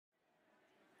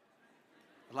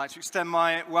I'd like to extend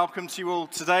my welcome to you all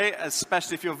today,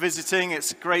 especially if you're visiting.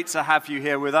 It's great to have you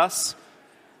here with us.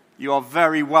 You are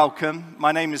very welcome.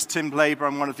 My name is Tim Blaber.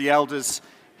 I'm one of the elders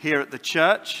here at the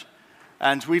church.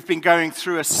 And we've been going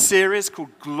through a series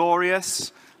called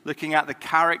Glorious, looking at the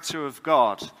character of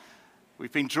God. We've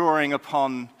been drawing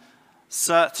upon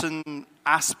certain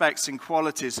aspects and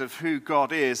qualities of who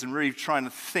God is and really trying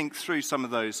to think through some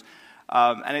of those.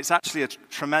 And it's actually a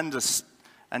tremendous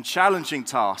and challenging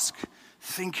task.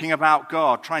 Thinking about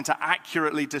God, trying to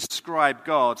accurately describe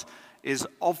God is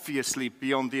obviously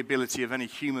beyond the ability of any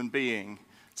human being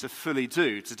to fully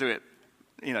do it,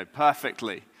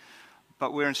 perfectly.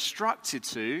 But we're instructed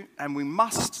to, and we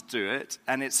must do it,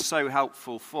 and it's so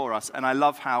helpful for us. And I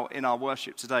love how in our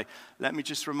worship today, let me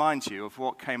just remind you of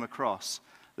what came across.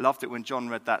 Loved it when John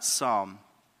read that psalm.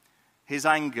 His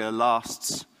anger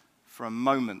lasts for a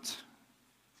moment,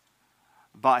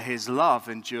 but his love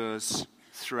endures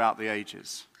throughout the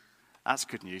ages. That's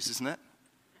good news, isn't it?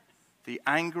 The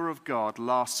anger of God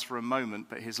lasts for a moment,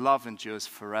 but his love endures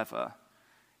forever.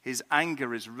 His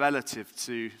anger is relative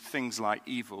to things like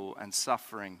evil and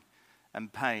suffering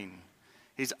and pain.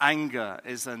 His anger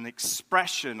is an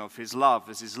expression of his love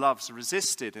as his love's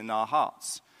resisted in our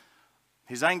hearts.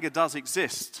 His anger does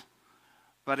exist,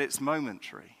 but it's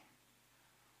momentary.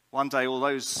 One day all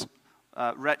those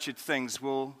wretched things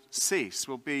will cease,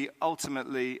 will be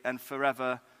ultimately and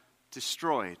forever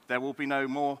destroyed. There will be no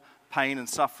more pain and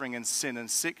suffering and sin and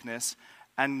sickness,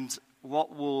 and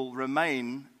what will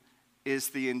remain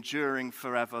is the enduring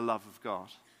forever love of God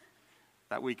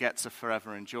that we get to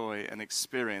forever enjoy and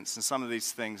experience. And some of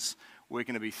these things we're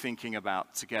going to be thinking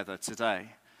about together today.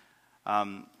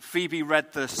 Phoebe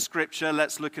read the scripture.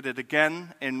 Let's look at it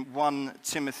again in 1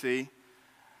 Timothy.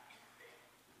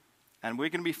 And we're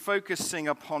going to be focusing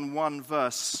upon one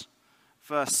verse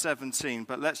 17,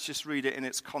 but let's just read it in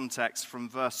its context from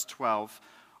verse 12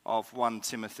 of 1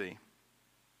 Timothy,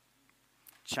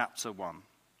 chapter 1.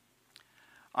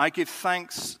 I give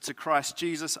thanks to Christ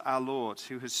Jesus our Lord,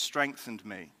 who has strengthened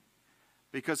me,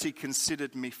 because he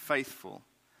considered me faithful,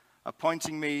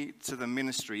 appointing me to the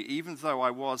ministry, even though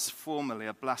I was formerly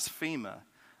a blasphemer,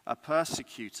 a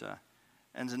persecutor,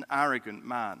 and an arrogant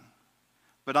man.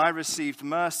 But I received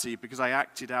mercy because I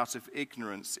acted out of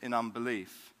ignorance in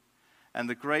unbelief. And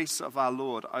the grace of our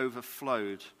Lord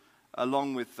overflowed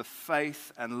along with the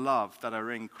faith and love that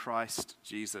are in Christ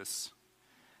Jesus.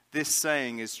 This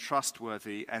saying is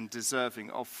trustworthy and deserving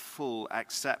of full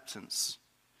acceptance.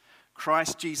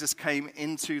 Christ Jesus came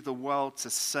into the world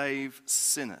to save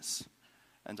sinners,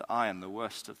 and I am the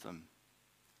worst of them.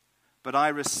 But I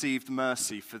received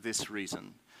mercy for this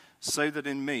reason, so that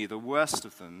in me, the worst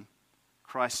of them,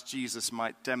 Christ Jesus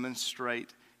might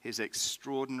demonstrate his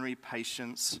extraordinary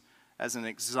patience as an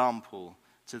example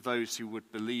to those who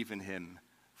would believe in him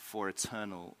for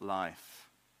eternal life.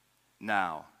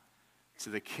 Now, to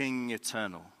the King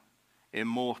eternal,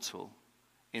 immortal,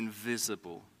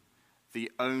 invisible, the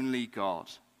only God,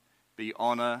 be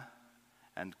honor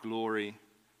and glory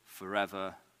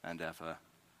forever and ever.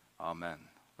 Amen.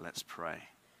 Let's pray.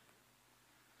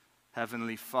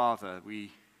 Heavenly Father,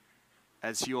 we,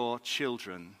 as your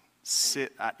children,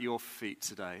 sit at your feet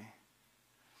today,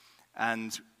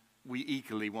 and we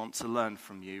eagerly want to learn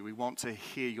from you. We want to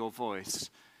hear your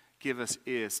voice. Give us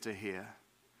ears to hear.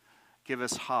 Give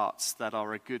us hearts that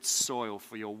are a good soil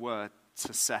for your word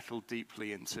to settle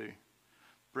deeply into.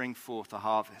 Bring forth a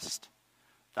harvest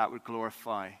that would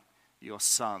glorify your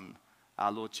Son,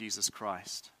 our Lord Jesus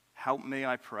Christ. Help me,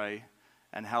 I pray,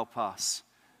 and help us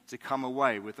to come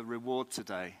away with a reward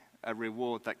today, a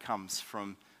reward that comes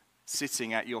from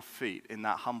sitting at your feet in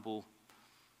that humble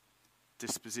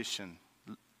disposition,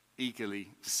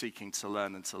 eagerly seeking to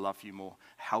learn and to love you more.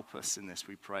 Help us in this,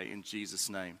 we pray, in Jesus'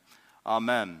 name.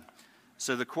 Amen.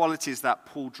 So the qualities that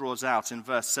Paul draws out in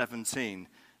verse 17,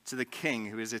 to the King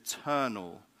who is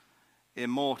eternal,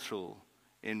 immortal,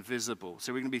 invisible.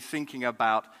 So we're going to be thinking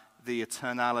about the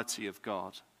eternality of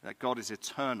God, that God is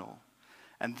eternal.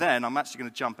 And then, I'm actually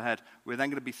going to jump ahead, we're then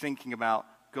going to be thinking about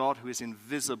God who is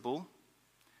invisible,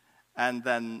 and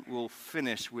then we'll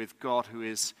finish with God who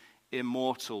is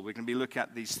immortal. We're going to be looking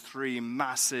at these three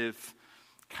massive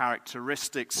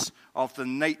characteristics of the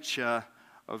nature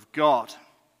of God.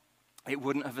 It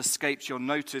wouldn't have escaped your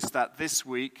notice that this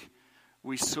week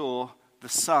we saw the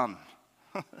sun.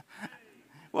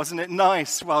 Wasn't it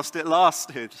nice whilst it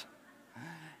lasted?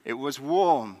 It was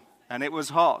warm and it was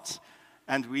hot,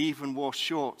 and we even wore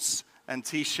shorts and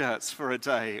t-shirts for a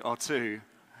day or two.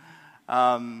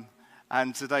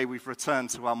 And today we've returned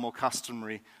to our more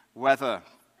customary weather.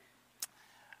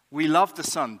 We love the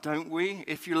sun, don't we?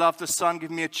 If you love the sun, give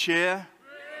me a cheer.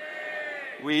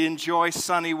 We enjoy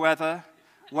sunny weather.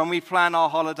 When we plan our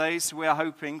holidays, we are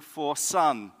hoping for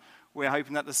sun. We're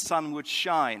hoping that the sun would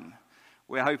shine.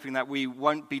 We're hoping that we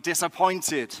won't be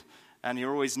disappointed. And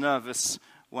you're always nervous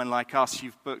when, like us,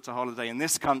 you've booked a holiday in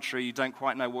this country, you don't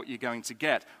quite know what you're going to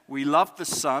get. We love the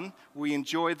sun. We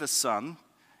enjoy the sun.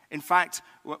 In fact,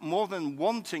 more than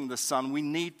wanting the sun, we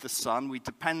need the sun. We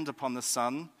depend upon the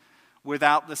sun.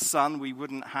 Without the sun, we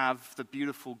wouldn't have the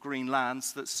beautiful green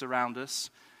lands that surround us.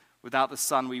 Without the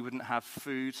sun, we wouldn't have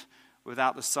food.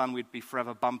 Without the sun, we'd be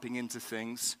forever bumping into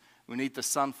things. We need the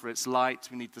sun for its light.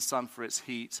 We need the sun for its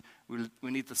heat. We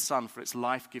need the sun for its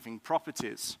life-giving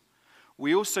properties.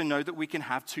 We also know that we can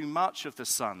have too much of the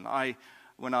sun.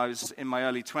 When I was in my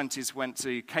early 20s, went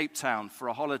to Cape Town for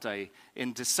a holiday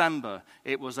in December.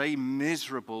 It was a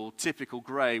miserable, typical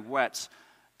grey, wet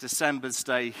December's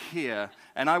day here.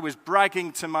 And I was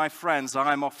bragging to my friends,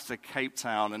 I'm off to Cape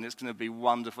Town and it's going to be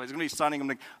wonderful. It's going to be sunny.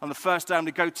 On the first day, I'm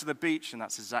going to go to the beach. And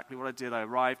that's exactly what I did. I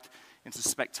arrived into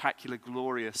spectacular,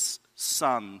 glorious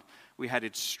sun. We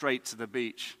headed straight to the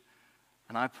beach.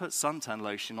 And I put suntan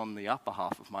lotion on the upper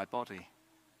half of my body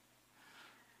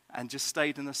and just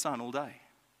stayed in the sun all day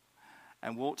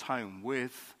and walked home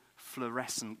with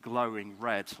fluorescent, glowing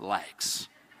red legs.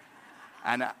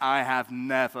 And I have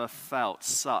never felt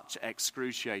such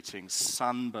excruciating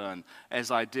sunburn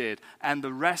as I did. And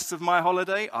the rest of my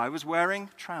holiday, I was wearing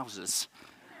trousers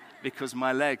because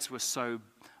my legs were so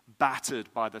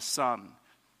battered by the sun.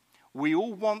 We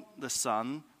all want the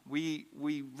sun. We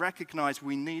recognize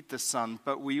we need the sun,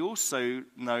 but we also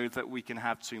know that we can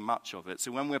have too much of it.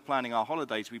 So when we're planning our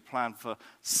holidays, we plan for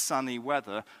sunny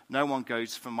weather. No one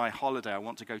goes, for my holiday, I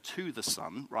want to go to the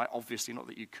sun, right? Obviously not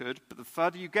that you could, but the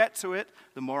further you get to it,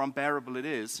 the more unbearable it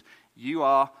is. You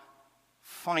are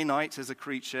finite as a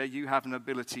creature. You have an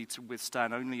ability to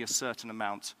withstand only a certain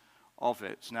amount of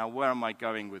it. Now, where am I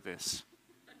going with this?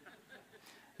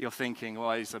 You're thinking,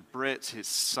 well, he's a Brit,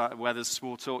 his weather's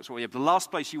small talk. Well, yeah, the last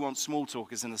place you want small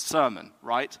talk is in a sermon,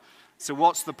 right? So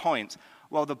what's the point?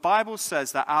 Well, the Bible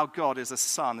says that our God is a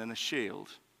sun and a shield.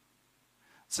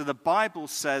 So the Bible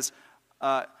says,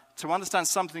 to understand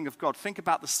something of God, think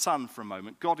about the sun for a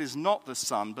moment. God is not the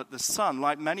sun, but the sun,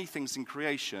 like many things in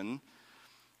creation,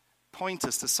 point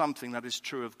us to something that is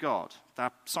true of God. They're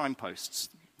signposts,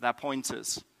 they're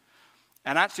pointers.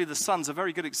 And actually, the sun's a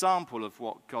very good example of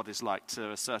what God is like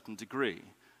to a certain degree.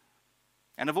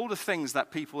 And of all the things that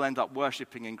people end up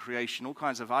worshipping in creation, all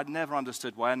kinds of, I'd never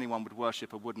understood why anyone would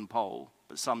worship a wooden pole,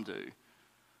 but some do.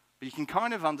 But you can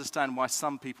kind of understand why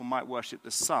some people might worship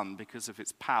the sun because of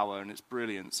its power and its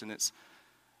brilliance and its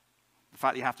the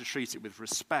fact that you have to treat it with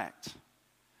respect.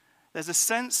 There's a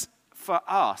sense for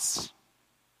us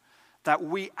that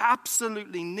we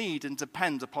absolutely need and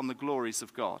depend upon the glories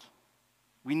of God.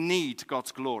 We need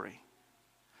God's glory.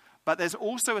 But there's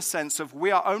also a sense of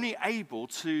we are only able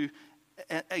to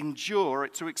endure,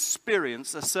 to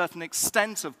experience a certain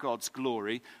extent of God's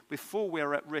glory before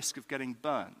we're at risk of getting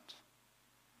burned.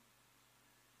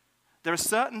 There are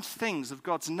certain things of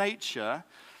God's nature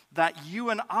that you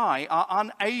and I are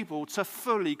unable to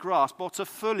fully grasp or to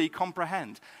fully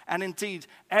comprehend. And indeed,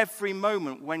 every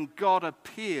moment when God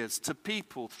appears to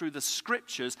people through the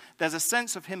scriptures, there's a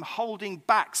sense of him holding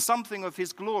back something of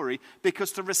his glory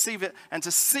because to receive it and to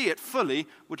see it fully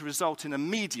would result in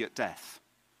immediate death.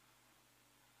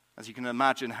 As you can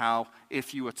imagine how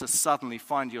if you were to suddenly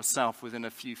find yourself within a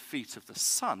few feet of the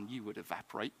sun, you would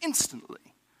evaporate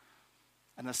instantly.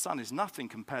 And the sun is nothing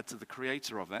compared to the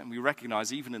creator of it. And we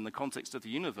recognize even in the context of the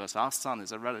universe, our sun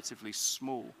is a relatively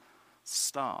small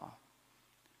star.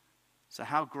 So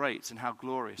how great and how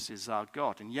glorious is our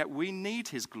God? And yet we need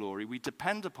his glory. We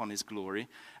depend upon his glory.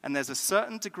 And there's a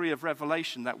certain degree of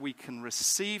revelation that we can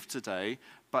receive today,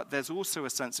 but there's also a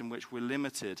sense in which we're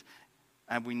limited.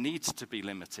 And we need to be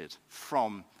limited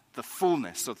from the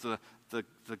fullness of the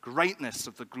greatness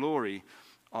of the glory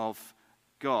of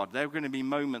God. There are going to be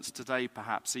moments today,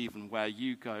 perhaps even, where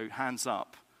you go, hands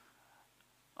up,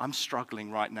 I'm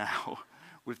struggling right now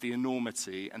with the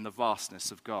enormity and the vastness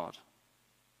of God.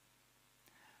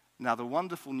 Now, the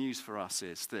wonderful news for us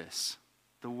is this,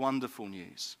 the wonderful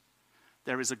news.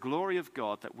 There is a glory of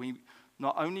God that we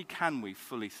not only can we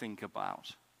fully think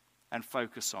about and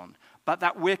focus on, but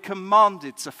that we're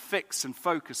commanded to fix and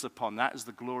focus upon. That is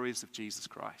the glories of Jesus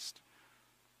Christ.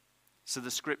 So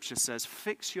the scripture says,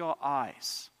 fix your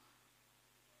eyes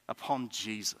upon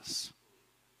Jesus,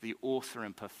 the author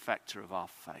and perfecter of our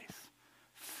faith.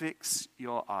 Fix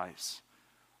your eyes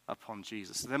upon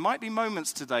Jesus. There might be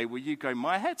moments today where you go,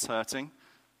 my head's hurting.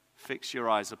 Fix your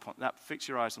eyes upon that. Fix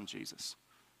your eyes on Jesus.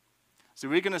 So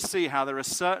we're going to see how there are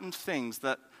certain things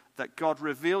that that God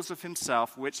reveals of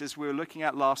himself, which, as we were looking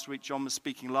at last week, John was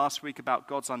speaking last week about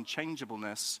God's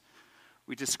unchangeableness.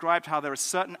 We described how there are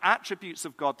certain attributes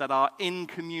of God that are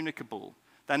incommunicable.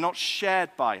 They're not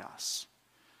shared by us.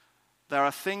 There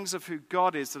are things of who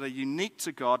God is that are unique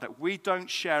to God that we don't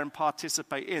share and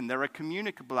participate in. There are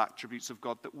communicable attributes of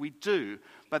God that we do,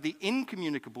 but the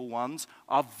incommunicable ones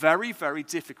are very, very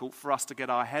difficult for us to get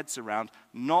our heads around,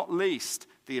 not least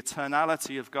the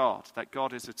eternality of God, that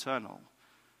God is eternal,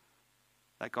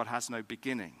 that God has no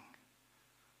beginning.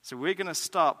 So we're going to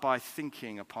start by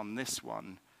thinking upon this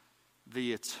one,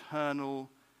 the eternal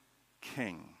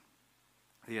King.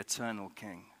 The eternal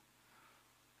King.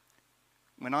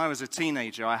 When I was a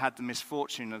teenager, I had the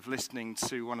misfortune of listening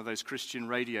to one of those Christian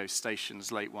radio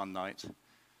stations late one night.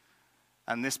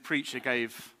 And this preacher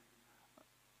gave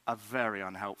a very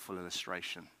unhelpful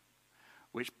illustration,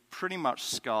 which pretty much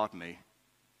scarred me.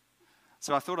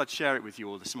 So I thought I'd share it with you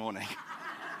all this morning.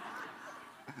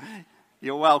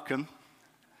 You're welcome.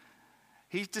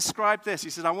 He described this.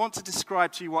 He said, I want to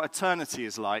describe to you what eternity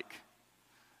is like.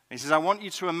 He says, I want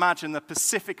you to imagine the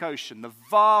Pacific Ocean, the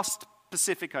vast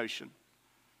Pacific Ocean.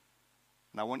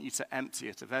 And I want you to empty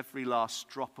it of every last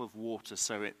drop of water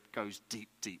so it goes deep,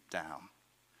 deep down.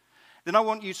 Then I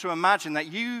want you to imagine that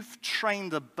you've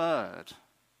trained a bird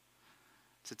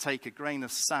to take a grain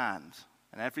of sand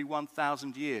and every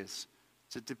 1,000 years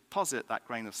to deposit that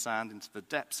grain of sand into the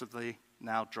depths of the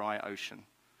now dry ocean.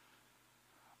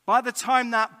 By the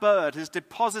time that bird has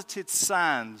deposited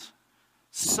sand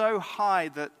so high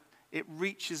that it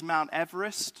reaches Mount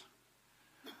Everest,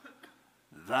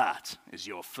 that is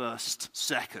your first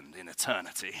second in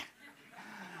eternity.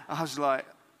 I was like,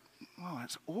 oh,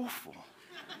 that's awful.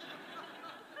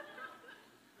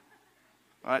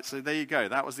 All right, so there you go.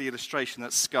 That was the illustration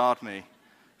that scarred me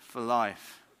for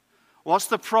life. What's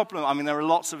the problem? I mean, there are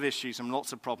lots of issues and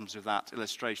lots of problems with that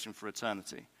illustration for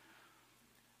eternity.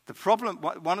 The problem,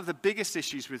 one of the biggest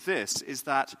issues with this is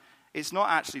that it's not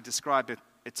actually describing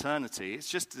eternity, it's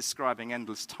just describing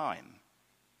endless time.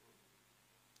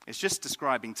 It's just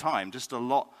describing time, just a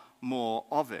lot more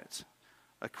of it.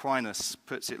 Aquinas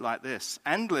puts it like this: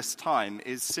 endless time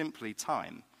is simply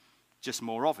time, just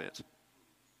more of it.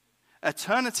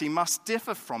 Eternity must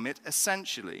differ from it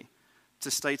essentially. To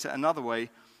state it another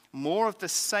way, more of the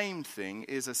same thing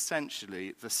is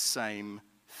essentially the same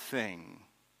thing.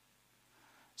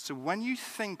 So when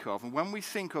we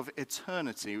think of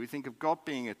eternity, we think of God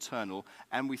being eternal,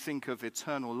 and we think of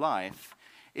eternal life.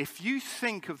 If you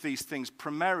think of these things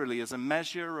primarily as a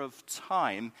measure of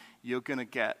time, you're going to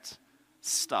get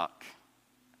stuck.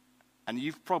 And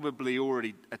you've probably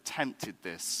already attempted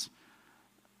this.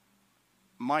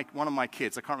 One of my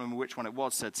kids, I can't remember which one it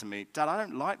was, said to me, Dad, I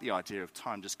don't like the idea of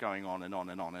time just going on and on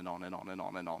and on and on and on and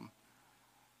on and on.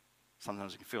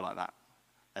 Sometimes you can feel like that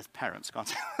as parents, can't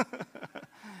you?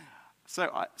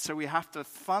 So we have to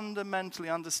fundamentally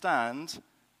understand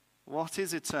what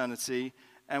is eternity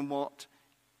and what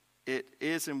it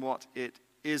is and what it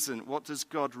isn't. What does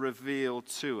God reveal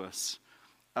to us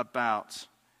about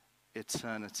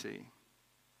eternity?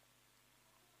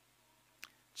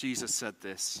 Jesus said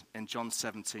this in John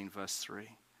 17, verse 3.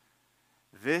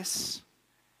 This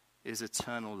is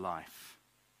eternal life,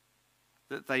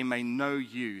 that they may know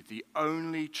you, the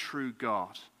only true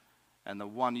God, and the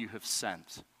one you have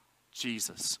sent,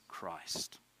 Jesus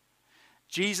Christ.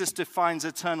 Jesus defines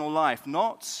eternal life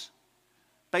not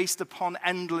based upon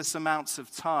endless amounts of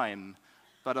time,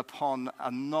 but upon a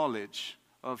knowledge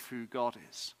of who God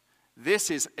is.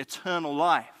 This is eternal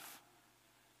life.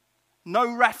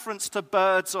 No reference to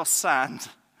birds or sand,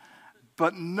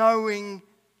 but knowing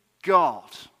God.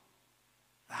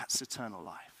 That's eternal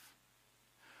life.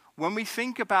 When we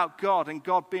think about God and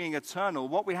God being eternal,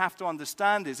 what we have to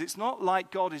understand is it's not like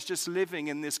God is just living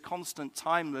in this constant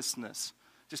timelessness.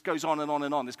 It just goes on and on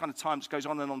and on. This kind of time just goes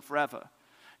on and on forever.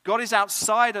 God is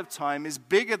outside of time, is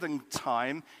bigger than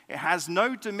time. It has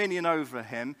no dominion over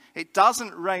him. It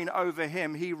doesn't reign over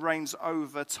him. He reigns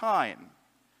over time.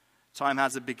 Time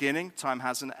has a beginning. Time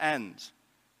has an end.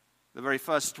 The very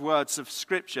first words of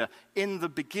Scripture, in the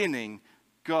beginning,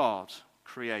 God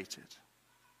created.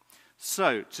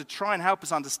 So, to try and help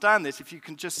us understand this, if you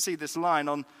can just see this line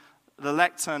on the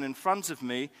lectern in front of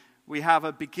me, we have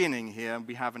a beginning here and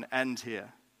we have an end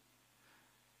here.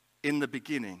 In the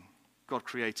beginning, God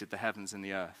created the heavens and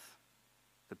the earth,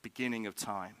 the beginning of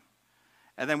time.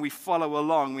 And then we follow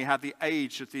along. We have the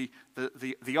age of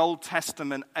the Old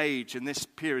Testament age in this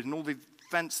period, and all the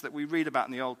events that we read about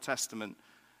in the Old Testament.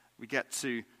 We get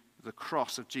to the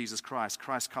cross of Jesus Christ.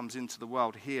 Christ comes into the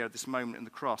world here at this moment in the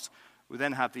cross. We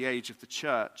then have the age of the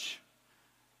church.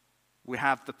 We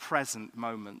have the present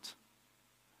moment.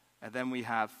 And then we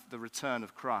have the return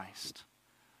of Christ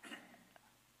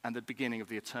and the beginning of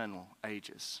the eternal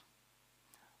ages.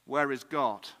 Where is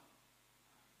God?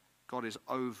 God is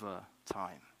over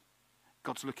time.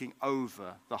 God's looking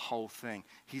over the whole thing.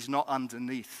 He's not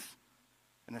underneath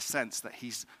in a sense that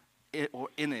he's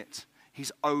in it.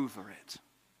 He's over it.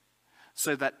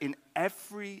 So that in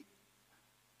every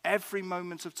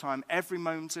moment of time, every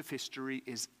moment of history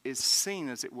is seen,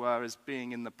 as it were, as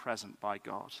being in the present by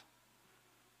God.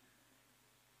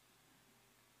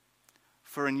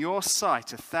 For in your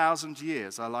sight 1,000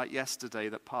 years are like yesterday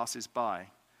that passes by,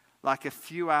 like a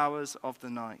few hours of the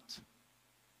night.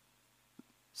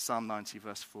 Psalm 90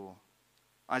 verse 4.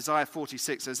 Isaiah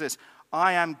 46 says this,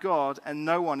 I am God and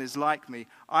no one is like me.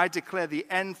 I declare the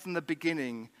end from the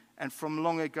beginning and from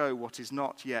long ago what is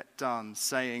not yet done,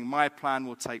 saying, my plan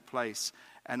will take place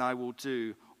and I will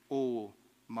do all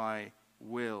my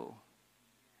will.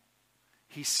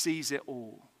 He sees it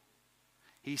all.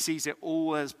 He sees it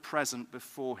all as present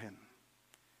before him.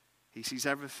 He sees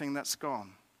everything that's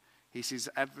gone. He sees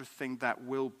everything that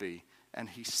will be, and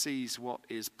he sees what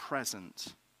is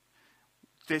present.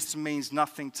 This means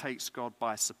nothing takes God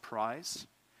by surprise.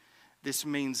 This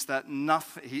means that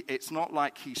it's not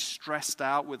like he's stressed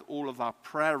out with all of our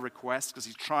prayer requests because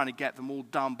he's trying to get them all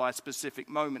done by a specific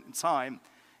moment in time.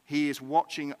 He is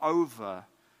watching over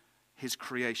his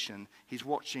creation. He's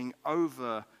watching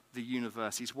over the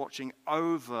universe. He's watching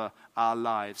over our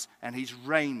lives, and he's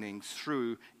reigning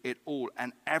through it all.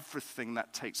 And everything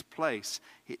that takes place,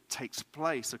 it takes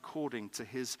place according to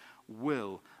his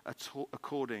will,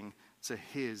 according to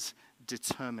his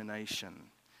determination.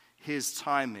 His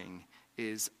timing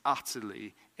is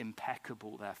utterly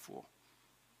impeccable, therefore.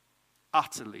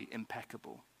 Utterly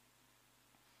impeccable.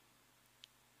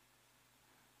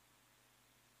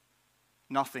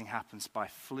 Nothing happens by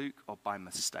fluke or by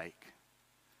mistake.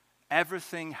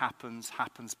 Everything happens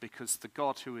because the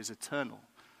God who is eternal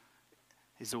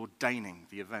is ordaining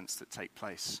the events that take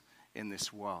place in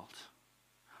this world.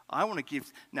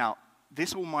 Now,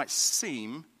 this all might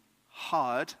seem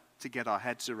hard to get our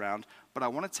heads around, but I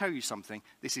want to tell you something.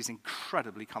 This is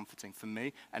incredibly comforting for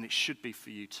me, and it should be for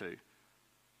you too.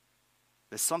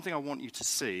 There's something I want you to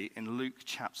see in Luke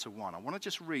chapter 1. I want to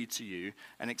just read to you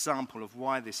an example of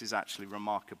why this is actually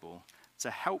remarkable to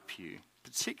help you,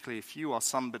 particularly if you are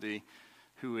somebody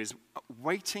who is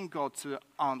waiting God to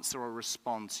answer or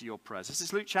respond to your prayers. This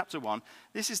is Luke chapter 1.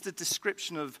 This is the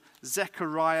description of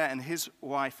Zechariah and his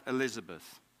wife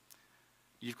Elizabeth.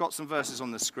 You've got some verses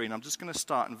on the screen. I'm just going to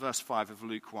start in verse 5 of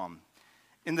Luke 1.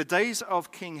 In the days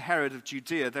of King Herod of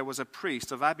Judea, there was a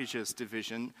priest of Abijah's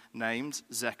division named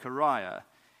Zechariah.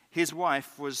 His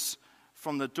wife was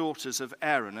from the daughters of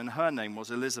Aaron, and her name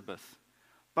was Elizabeth.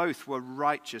 Both were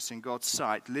righteous in God's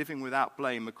sight, living without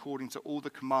blame according to all the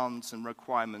commands and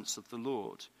requirements of the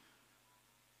Lord.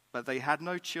 But they had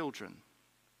no children,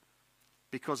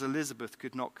 because Elizabeth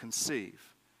could not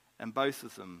conceive, and both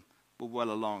of them were well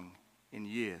along in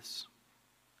years.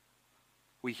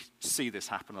 We see this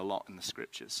happen a lot in the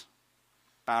scriptures.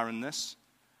 Barrenness,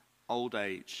 old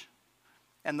age,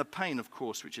 and the pain, of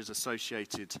course, which is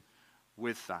associated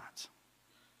with that.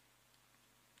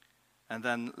 And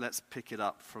then let's pick it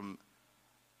up from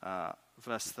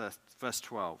verse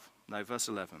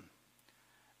 11.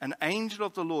 An angel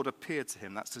of the Lord appeared to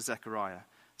him, that's to Zechariah,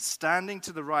 standing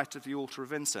to the right of the altar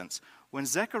of incense. When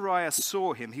Zechariah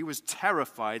saw him, he was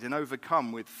terrified and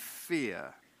overcome with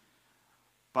fear.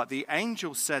 But the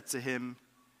angel said to him,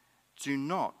 do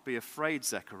not be afraid,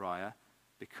 Zechariah,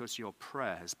 because your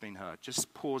prayer has been heard.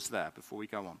 Just pause there before we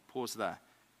go on. Pause there.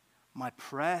 My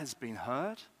prayer has been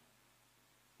heard?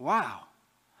 Wow.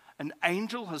 An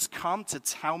angel has come to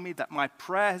tell me that my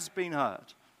prayer has been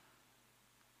heard.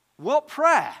 What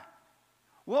prayer?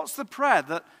 What's the prayer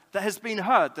that has been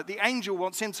heard, that the angel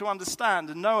wants him to understand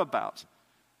and know about?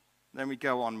 Then we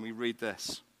go on and we read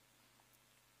this.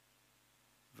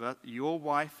 Your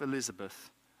wife Elizabeth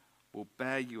will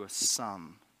bear you a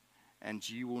son, and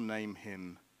you will name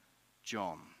him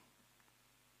John.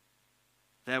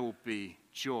 There will be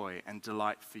joy and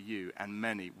delight for you, and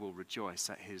many will rejoice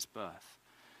at his birth.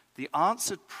 The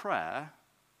answered prayer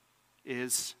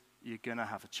is, you're going to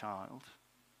have a child.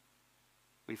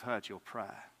 We've heard your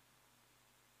prayer.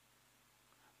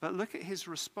 But look at his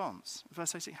response.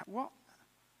 Verse 18, what?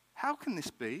 How can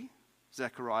this be?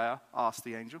 Zechariah asked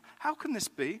the angel. How can this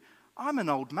be? I'm an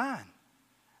old man,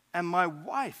 and my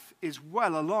wife is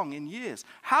well along in years.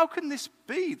 How can this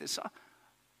be? It's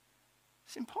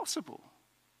impossible.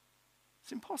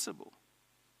 It's impossible.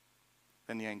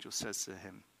 Then the angel says to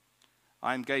him,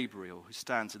 I am Gabriel, who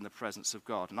stands in the presence of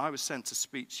God, and I was sent to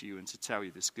speak to you and to tell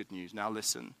you this good news. Now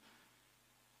listen,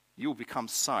 you will become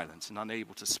silent and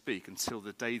unable to speak until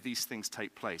the day these things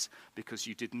take place, because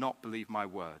you did not believe my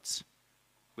words,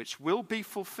 which will be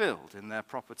fulfilled in their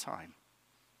proper time.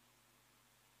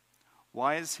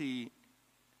 Why is he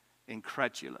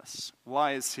incredulous?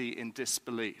 Why is he in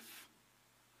disbelief?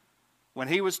 When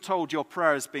he was told, your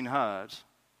prayer has been heard,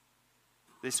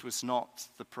 this was not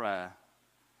the prayer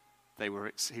he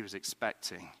was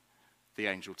expecting the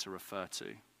angel to refer to.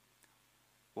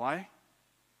 Why?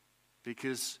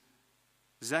 Because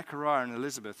Zechariah and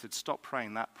Elizabeth had stopped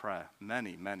praying that prayer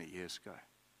many, many years ago.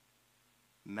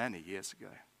 Many years ago.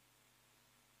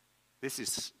 This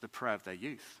is the prayer of their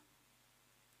youth.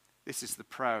 This is the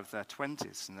prayer of their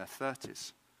 20s and their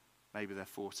 30s, maybe their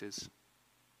 40s.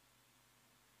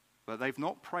 But they've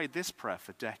not prayed this prayer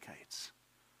for decades.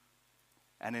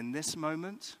 And in this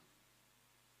moment,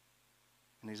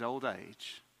 in his old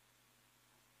age,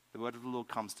 the word of the Lord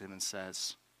comes to him and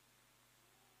says,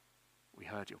 we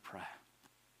heard your prayer.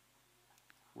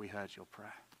 We heard your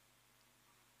prayer.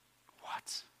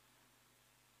 What?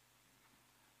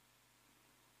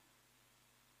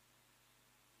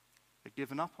 They'd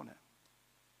given up on it.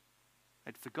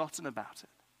 They'd forgotten about it.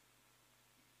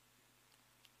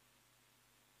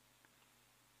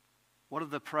 What are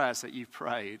the prayers that you've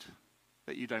prayed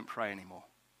that you don't pray anymore?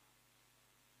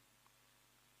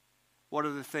 What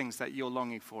are the things that you're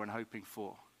longing for and hoping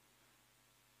for?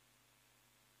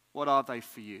 What are they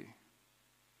for you?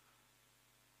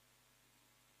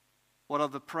 What are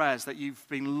the prayers that you've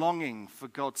been longing for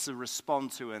God to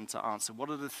respond to and to answer? What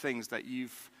are the things that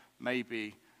you've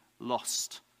maybe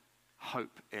lost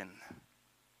hope in?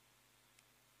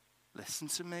 Listen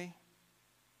to me.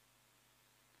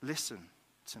 Listen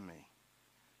to me.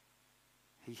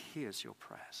 He hears your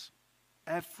prayers.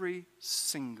 Every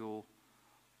single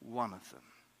one of them.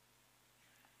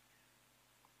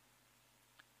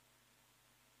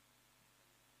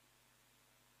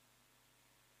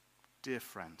 Dear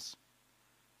friends,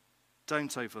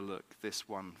 don't overlook this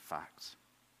one fact.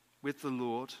 With the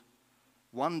Lord,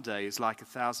 one day is like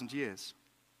 1,000 years,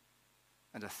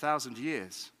 and 1,000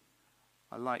 years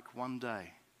are like one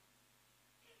day.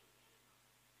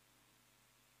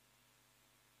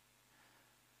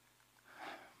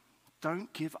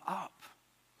 Don't give up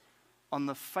on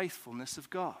the faithfulness of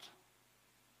God.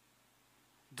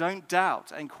 Don't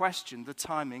doubt and question the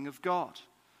timing of God.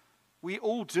 We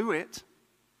all do it.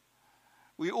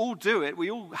 We all do it. We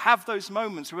all have those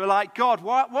moments where we're like, God,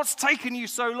 what's taken you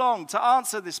so long to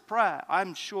answer this prayer?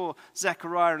 I'm sure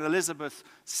Zechariah and Elizabeth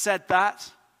said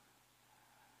that.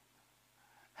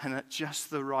 And at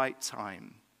just the right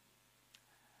time,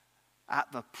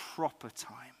 at the proper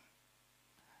time,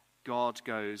 God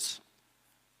goes,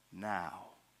 now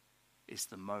is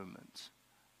the moment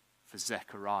for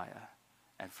Zechariah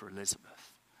and for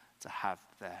Elizabeth to have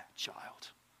their child.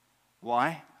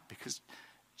 Why? Because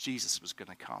Jesus was going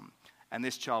to come. And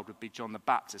this child would be John the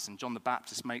Baptist. And John the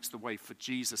Baptist makes the way for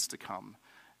Jesus to come.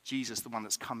 Jesus, the one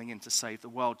that's coming in to save the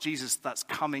world. Jesus that's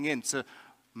coming in to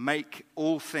make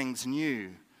all things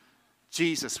new.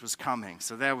 Jesus was coming.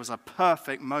 So there was a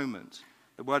perfect moment.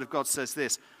 The Word of God says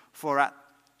this, for at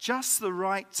just the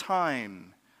right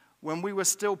time, when we were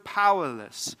still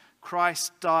powerless,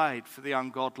 Christ died for the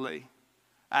ungodly.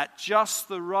 At just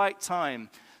the right time.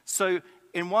 So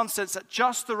in one sense, at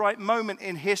just the right moment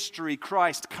in history,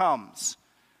 Christ comes.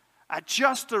 At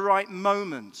just the right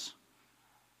moment.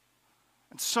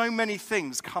 And so many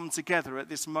things come together at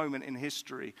this moment in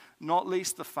history, not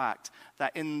least the fact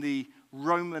that in the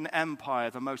Roman Empire,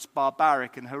 the most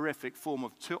barbaric and horrific form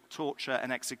of torture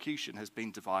and execution has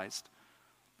been devised.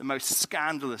 The most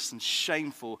scandalous and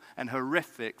shameful and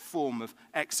horrific form of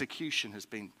execution has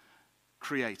been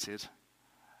created.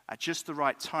 At just the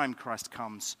right time, Christ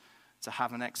comes to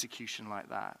have an execution like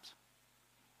that,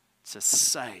 to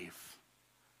save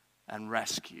and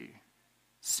rescue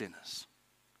sinners.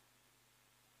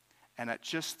 And at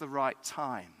just the right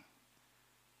time,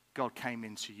 God came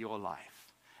into your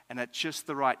life. And at just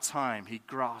the right time, he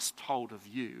grasped hold of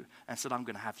you and said, I'm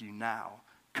going to have you now.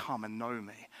 Come and know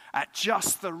me. At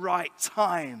just the right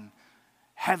time,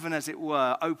 heaven, as it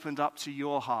were, opened up to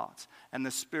your heart, and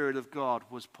the Spirit of God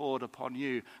was poured upon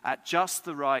you at just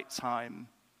the right time.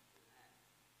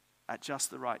 At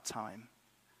just the right time.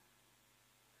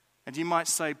 And you might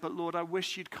say, but Lord, I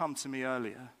wish you'd come to me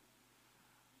earlier.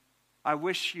 I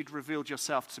wish you'd revealed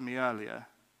yourself to me earlier.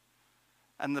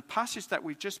 And the passage that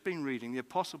we've just been reading, the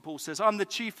Apostle Paul says, I'm the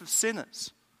chief of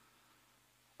sinners.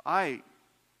 I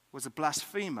was a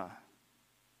blasphemer.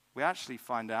 We actually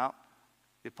find out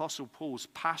the Apostle Paul's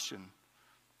passion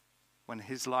when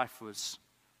his life was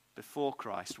before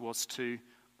Christ was to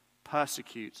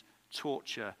persecute,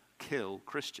 torture, kill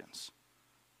Christians.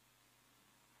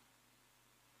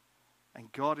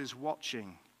 And God is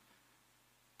watching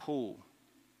Paul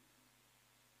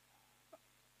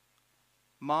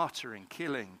martyring,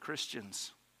 killing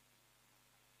Christians.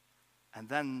 And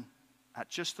then at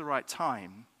just the right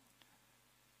time,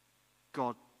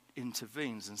 God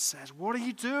intervenes and says, "What are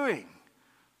you doing?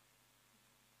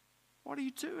 What are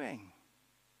you doing?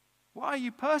 Why are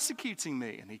you persecuting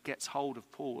me?" And he gets hold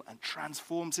of Paul and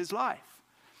transforms his life.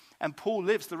 And Paul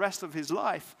lives the rest of his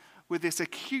life with this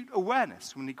acute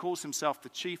awareness when he calls himself the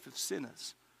chief of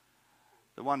sinners,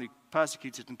 the one who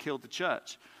persecuted and killed the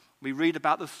church. We read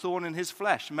about the thorn in his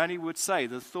flesh. Many would say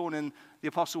the thorn in the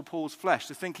Apostle Paul's flesh,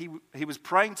 to think he was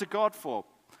praying to God for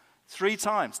 3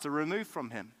 times to remove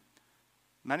from him.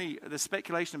 There's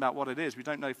speculation about what it is. We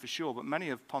don't know for sure, but many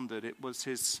have pondered it was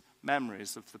his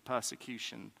memories of the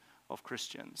persecution of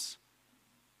Christians.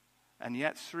 And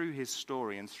yet through his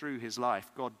story and through his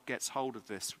life, God gets hold of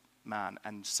this man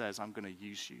and says, "I'm going to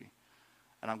use you,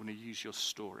 and I'm going to use your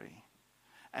story."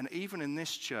 And even in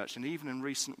this church, and even in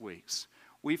recent weeks,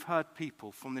 we've heard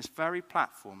people from this very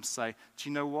platform say, "Do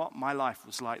you know what? My life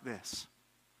was like this."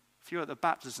 A few at the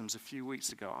baptisms a few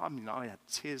weeks ago, I had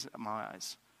tears in my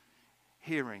eyes,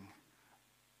 hearing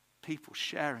people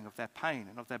sharing of their pain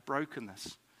and of their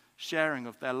brokenness, sharing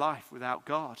of their life without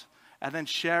God, and then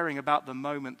sharing about the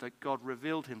moment that God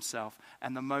revealed himself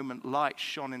and the moment light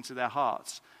shone into their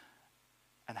hearts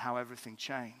and how everything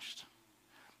changed.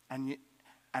 And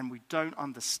we don't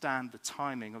understand the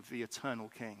timing of the eternal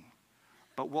King.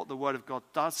 But what the Word of God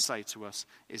does say to us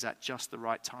is at just the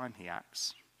right time he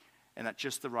acts, and at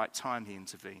just the right time he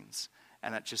intervenes,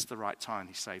 and at just the right time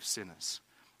he saves sinners,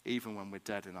 even when we're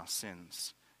dead in our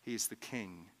sins. He is the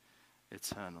King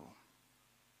eternal.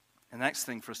 The next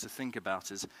thing for us to think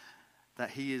about is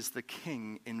that he is the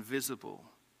King invisible.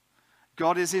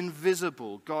 God is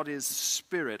invisible. God is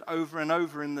spirit. Over and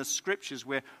over in the scriptures,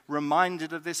 we're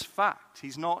reminded of this fact.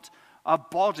 He's not a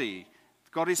body.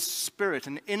 God is spirit,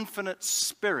 an infinite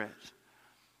spirit,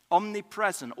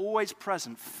 omnipresent, always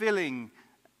present, filling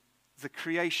the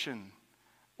creation,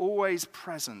 always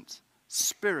present,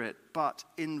 spirit, but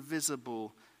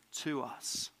invisible to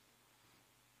us.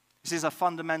 This is a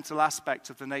fundamental aspect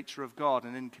of the nature of God,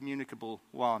 an incommunicable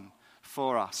one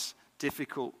for us,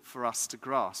 difficult for us to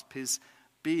grasp, his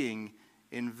being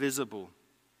invisible.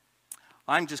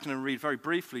 I'm just going to read very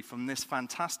briefly from this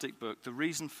fantastic book, The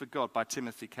Reason for God by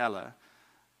Timothy Keller.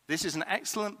 This is an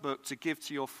excellent book to give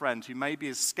to your friend who maybe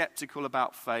is skeptical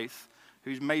about faith,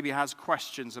 who maybe has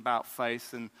questions about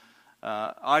faith, and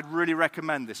I'd really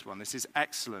recommend this one. This is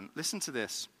excellent. Listen to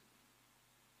this.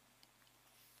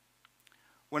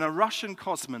 When a Russian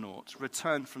cosmonaut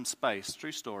returned from space,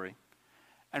 true story,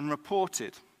 and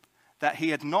reported that he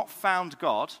had not found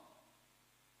God,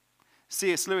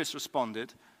 C.S. Lewis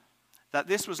responded that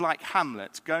this was like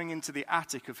Hamlet going into the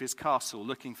attic of his castle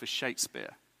looking for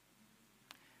Shakespeare.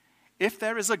 If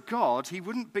there is a God, he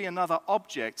wouldn't be another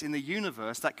object in the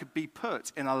universe that could be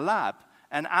put in a lab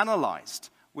and analyzed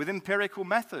with empirical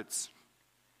methods.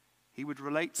 He would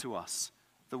relate to us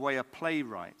the way a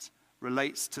playwright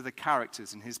relates to the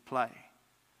characters in his play.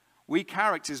 We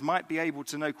characters might be able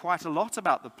to know quite a lot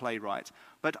about the playwright,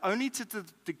 but only to the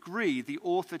degree the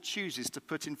author chooses to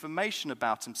put information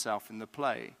about himself in the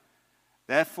play.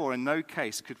 Therefore, in no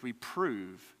case could we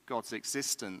prove God's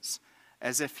existence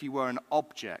as if he were an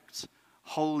object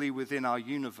wholly within our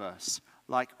universe,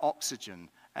 like oxygen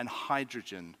and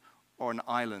hydrogen or an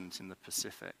island in the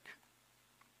Pacific.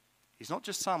 He's not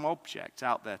just some object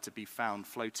out there to be found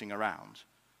floating around.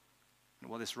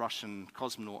 What this Russian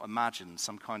cosmonaut imagined,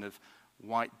 some kind of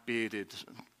white-bearded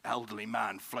elderly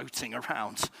man floating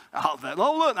around out there.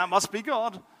 Oh, look, that must be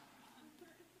God.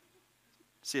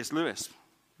 C.S. Lewis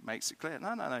makes it clear.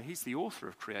 No, he's the author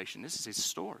of creation. This is his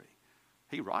story.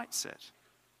 He writes it.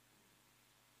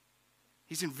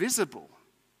 He's invisible.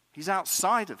 He's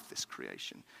outside of this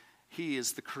creation. He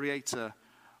is the creator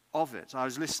of it. I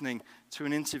was listening to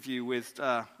an interview with,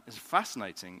 it's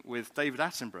fascinating, with David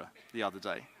Attenborough the other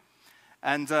day.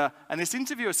 And this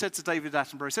interviewer said to David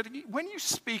Attenborough, he said, when you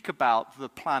speak about the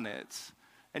planet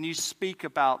and you speak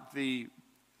about the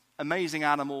amazing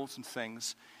animals and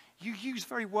things, you use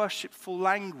very worshipful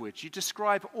language. You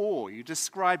describe awe, you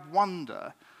describe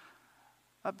wonder,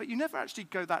 but you never actually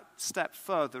go that step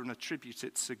further and attribute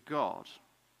it to God.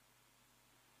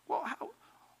 Well,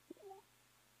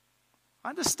 I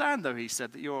understand, though, he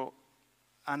said, that you're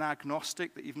an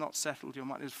agnostic, that you've not settled your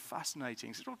mind. It was fascinating.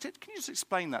 He said, well, can you just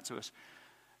explain that to us?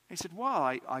 He said, well,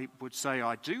 I would say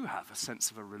I do have a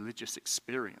sense of a religious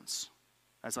experience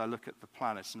as I look at the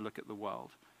planet and look at the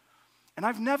world. And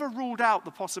I've never ruled out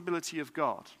the possibility of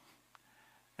God.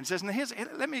 And he says,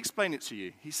 let me explain it to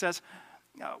you. He says,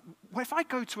 if I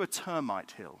go to a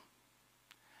termite hill,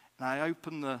 and I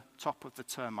open the top of the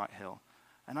termite hill,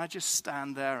 and I just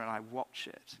stand there and I watch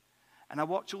it, and I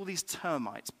watch all these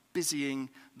termites busying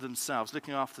themselves,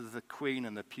 looking after the queen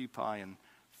and the pupae and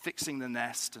fixing the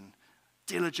nest and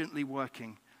diligently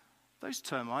working. Those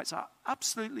termites are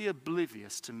absolutely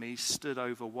oblivious to me stood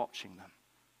over watching them.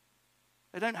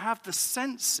 They don't have the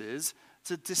senses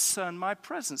to discern my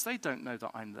presence. They don't know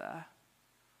that I'm there.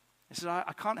 He said,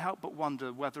 I can't help but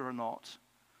wonder whether or not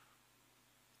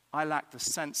I lack the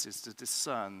senses to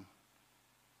discern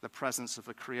the presence of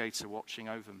a creator watching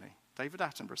over me. David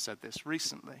Attenborough said this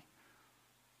recently.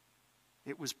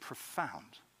 It was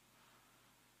profound.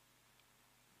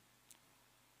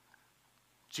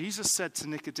 Jesus said to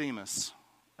Nicodemus,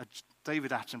 a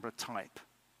David Attenborough type,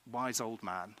 wise old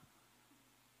man,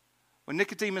 when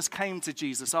Nicodemus came to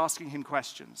Jesus asking him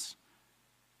questions,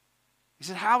 he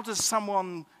said, how does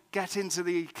someone get into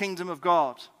the kingdom of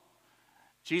God?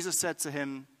 Jesus said to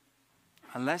him,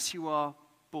 unless you are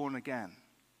born again,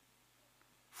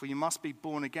 for you must be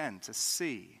born again to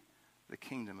see the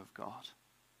kingdom of God.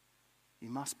 You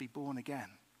must be born again.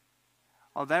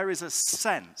 Oh, there is a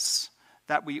sense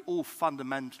that we all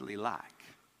fundamentally lack.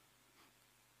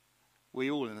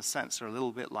 We all, in a sense, are a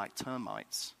little bit like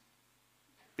termites,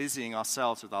 busying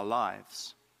ourselves with our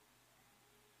lives.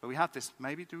 But we have this,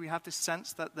 maybe do we have this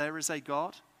sense that there is a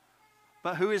God?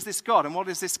 But who is this God? And what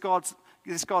is this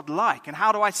God like? And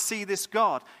how do I see this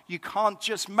God? You can't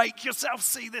just make yourself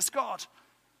see this God.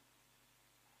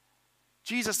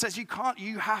 Jesus says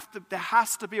there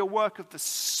has to be a work of the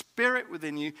Spirit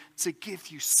within you to give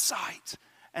you sight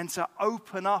and to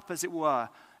open up, as it were,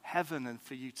 heaven and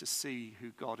for you to see who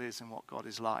God is and what God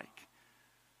is like.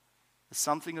 There's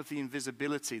something of the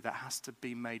invisibility that has to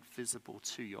be made visible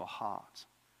to your heart.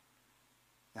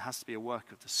 There has to be a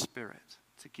work of the Spirit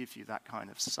to give you that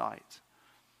kind of sight.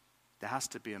 There has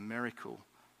to be a miracle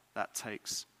that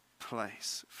takes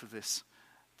place for this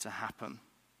to happen.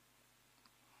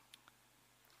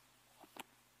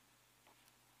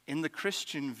 In the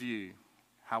Christian view,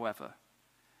 however,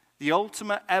 the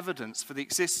ultimate evidence for the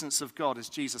existence of God is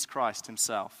Jesus Christ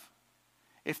himself.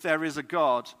 If there is a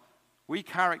God, we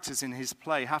characters in his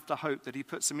play have to hope that he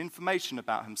put some information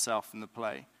about himself in the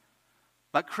play.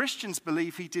 But Christians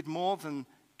believe he did more than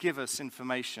give us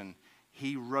information.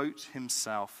 He wrote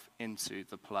himself into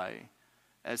the play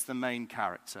as the main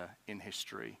character in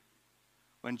history.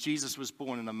 When Jesus was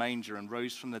born in a manger and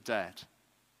rose from the dead,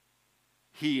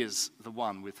 he is the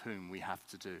one with whom we have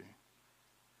to do.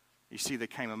 You see, there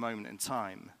came a moment in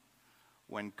time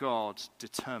when God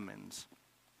determined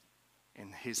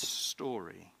in his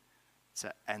story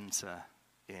to enter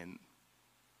in.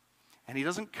 And he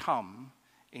doesn't come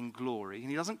in glory, and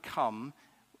he doesn't come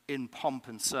in pomp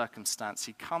and circumstance.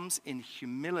 He comes in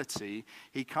humility.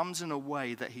 He comes in a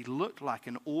way that he looked like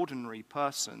an ordinary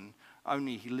person,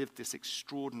 only he lived this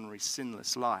extraordinary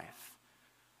sinless life.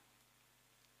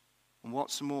 And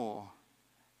what's more,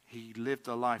 he lived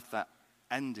a life that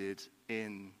ended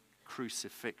in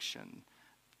crucifixion.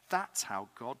 That's how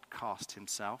God cast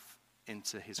himself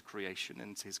into his creation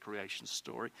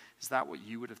story. Is that what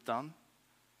you would have done?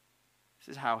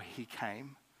 This is how he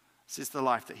came. This is the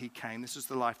life that he came. This is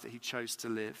the life that he chose to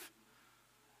live.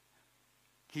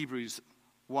 Hebrews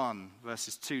 1,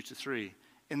 verses 2 to 3.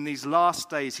 In these last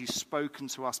days he's spoken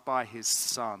to us by his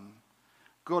Son.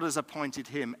 God has appointed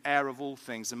him heir of all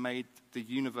things and made the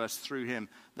universe through him.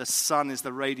 The Son is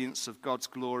the radiance of God's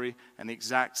glory and the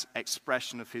exact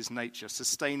expression of his nature,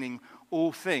 sustaining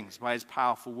all things by his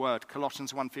powerful word.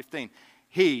 Colossians 1:15.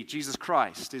 He, Jesus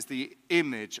Christ, is the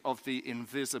image of the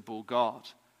invisible God.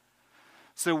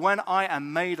 So when I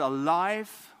am made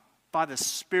alive by the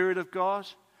Spirit of God,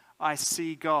 I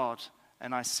see God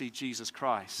and I see Jesus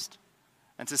Christ.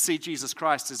 And to see Jesus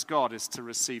Christ as God is to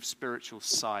receive spiritual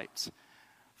sight.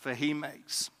 For he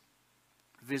makes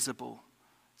visible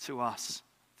to us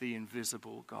the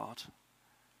invisible God.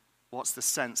 What's the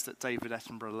sense that David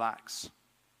Attenborough lacks?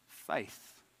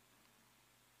 Faith.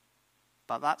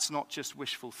 But that's not just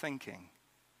wishful thinking.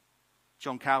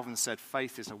 John Calvin said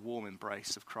faith is a warm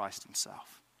embrace of Christ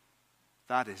himself.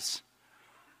 That is,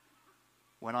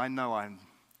 when I know I'm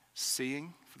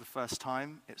seeing for the first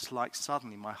time, it's like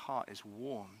suddenly my heart is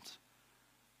warmed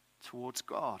towards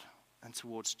God and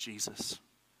towards Jesus.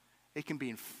 It can be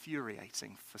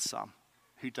infuriating for some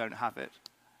who don't have it.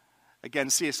 Again,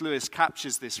 C.S. Lewis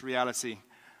captures this reality.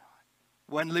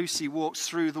 When Lucy walks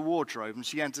through the wardrobe and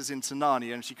she enters into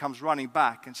Narnia and she comes running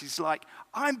back and she's like,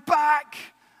 I'm back!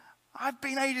 I've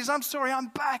been ages, I'm sorry, I'm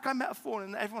back, I met a fawn.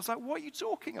 And everyone's like, what are you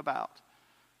talking about?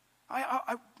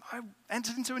 I I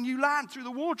entered into a new land through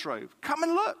the wardrobe. Come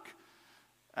and look.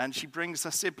 And she brings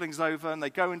her siblings over, and they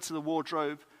go into the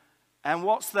wardrobe. And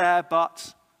what's there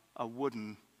but a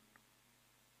wooden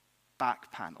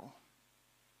back panel?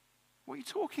 What are you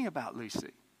talking about, Lucy?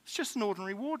 It's just an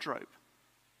ordinary wardrobe.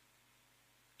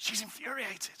 She's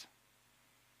infuriated.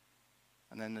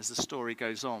 And then as the story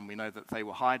goes on, we know that they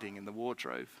were hiding in the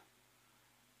wardrobe.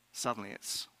 Suddenly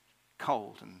it's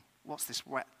cold, and what's this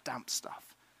wet, damp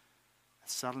stuff? And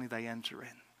suddenly they enter in,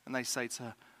 and they say to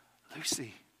her,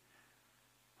 Lucy,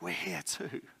 we're here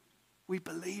too. We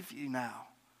believe you now.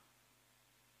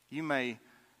 You may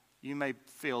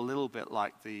feel a little bit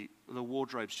like the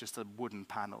wardrobe's just a wooden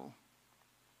panel.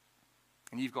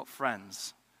 And you've got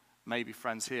friends, maybe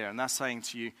friends here, and they're saying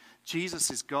to you,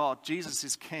 Jesus is God, Jesus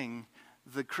is King.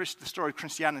 The story of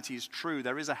Christianity is true.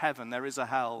 There is a heaven, there is a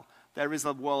hell, there is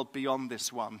a world beyond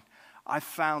this one.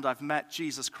 I've met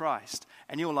Jesus Christ.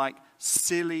 And you're like,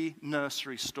 silly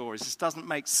nursery stories. This doesn't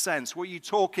make sense. What are you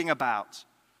talking about?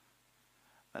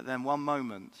 But then one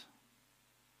moment,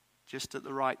 just at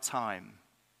the right time,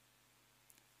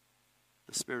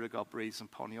 the Spirit of God breathes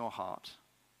upon your heart,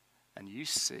 and you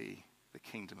see the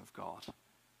kingdom of God.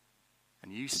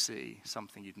 And you see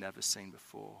something you've never seen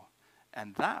before.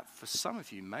 And that, for some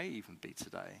of you, may even be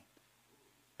today.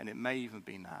 And it may even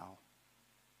be now.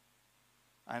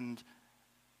 And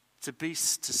to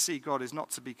see God is not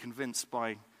to be convinced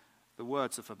by the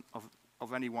words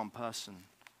of any one person,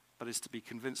 but is to be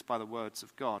convinced by the words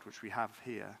of God, which we have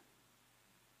here.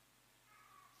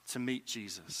 To meet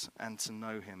Jesus and to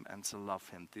know him and to love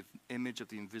him, the image of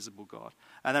the invisible God.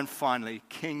 And then finally,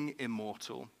 King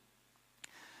Immortal.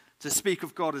 To speak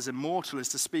of God as immortal is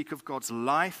to speak of God's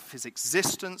life, his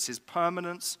existence, his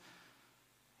permanence.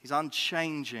 He's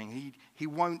unchanging. He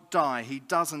won't die. He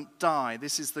doesn't die.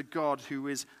 This is the God who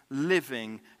is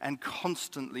living and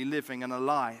constantly living and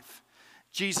alive.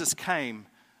 Jesus came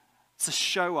to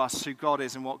show us who God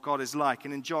is and what God is like.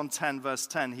 And in John 10, verse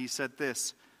 10, he said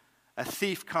this, a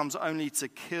thief comes only to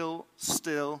kill,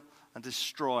 steal, and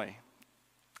destroy.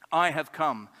 I have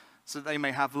come so that they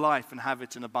may have life and have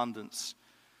it in abundance.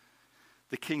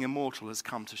 The King Immortal has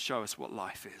come to show us what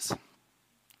life is.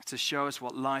 To show us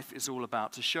what life is all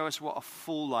about. To show us what a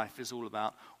full life is all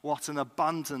about. What an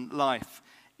abundant life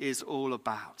is all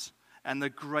about. And the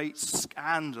great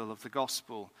scandal of the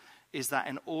gospel is that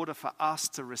in order for us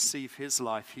to receive his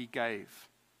life, he gave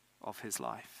of his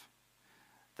life.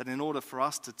 That in order for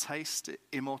us to taste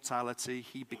immortality,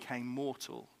 he became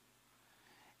mortal.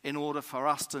 In order for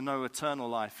us to know eternal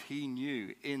life, he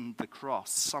knew in the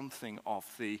cross something of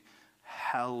the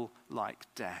hell-like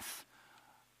death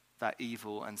that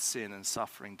evil and sin and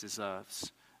suffering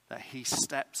deserves. That he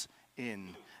stepped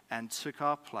in and took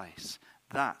our place.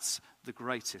 That's the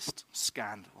greatest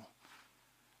scandal.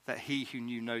 That he who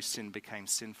knew no sin became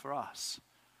sin for us.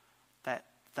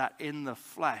 That in the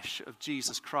flesh of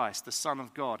Jesus Christ, the Son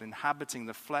of God, inhabiting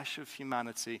the flesh of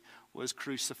humanity, was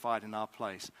crucified in our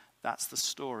place. That's the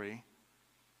story.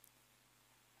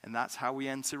 And that's how we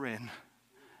enter in.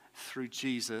 Through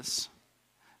Jesus,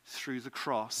 through the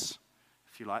cross.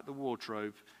 If you like the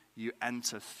wardrobe, you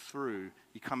enter through,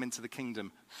 you come into the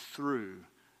kingdom through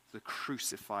the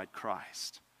crucified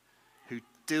Christ, who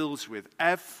deals with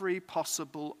every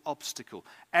possible obstacle,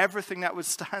 everything that would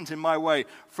stand in my way,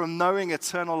 from knowing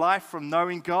eternal life, from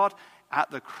knowing God.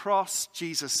 At the cross,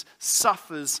 Jesus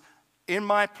suffers in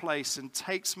my place and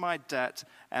takes my debt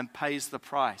and pays the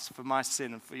price for my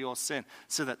sin and for your sin,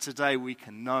 so that today we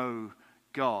can know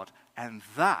God. And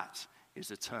that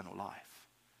is eternal life.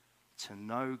 To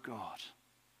know God,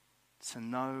 to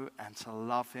know and to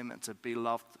love him and to be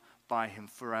loved by him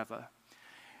forever.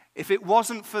 If it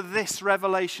wasn't for this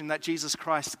revelation that Jesus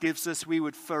Christ gives us, we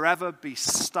would forever be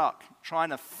stuck trying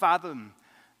to fathom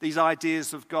these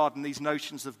ideas of God and these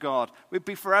notions of God. We'd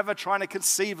be forever trying to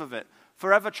conceive of it,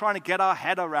 forever trying to get our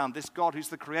head around this God who's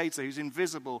the creator, who's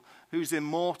invisible, who's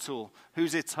immortal,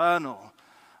 who's eternal.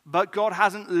 But God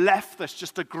hasn't left us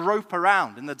just to grope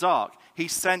around in the dark. He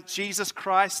sent Jesus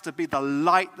Christ to be the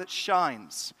light that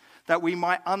shines, that we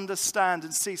might understand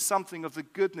and see something of the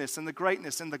goodness and the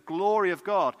greatness and the glory of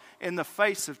God in the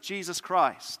face of Jesus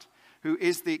Christ, who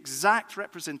is the exact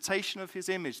representation of his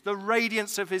image, the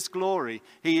radiance of his glory.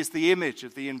 He is the image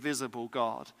of the invisible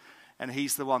God, and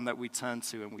he's the one that we turn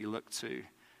to and we look to.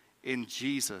 In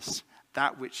Jesus,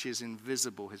 that which is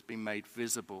invisible has been made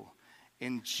visible.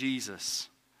 In Jesus,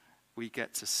 we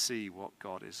get to see what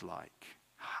God is like.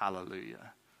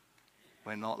 Hallelujah.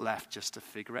 We're not left just to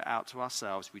figure it out to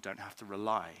ourselves. We don't have to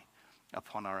rely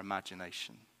upon our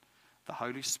imagination. The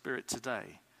Holy Spirit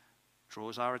today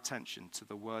draws our attention to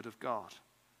the Word of God.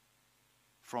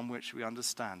 from which we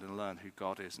understand and learn who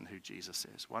God is and who Jesus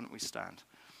is. Why don't we stand?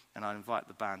 And I invite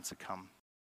the band to come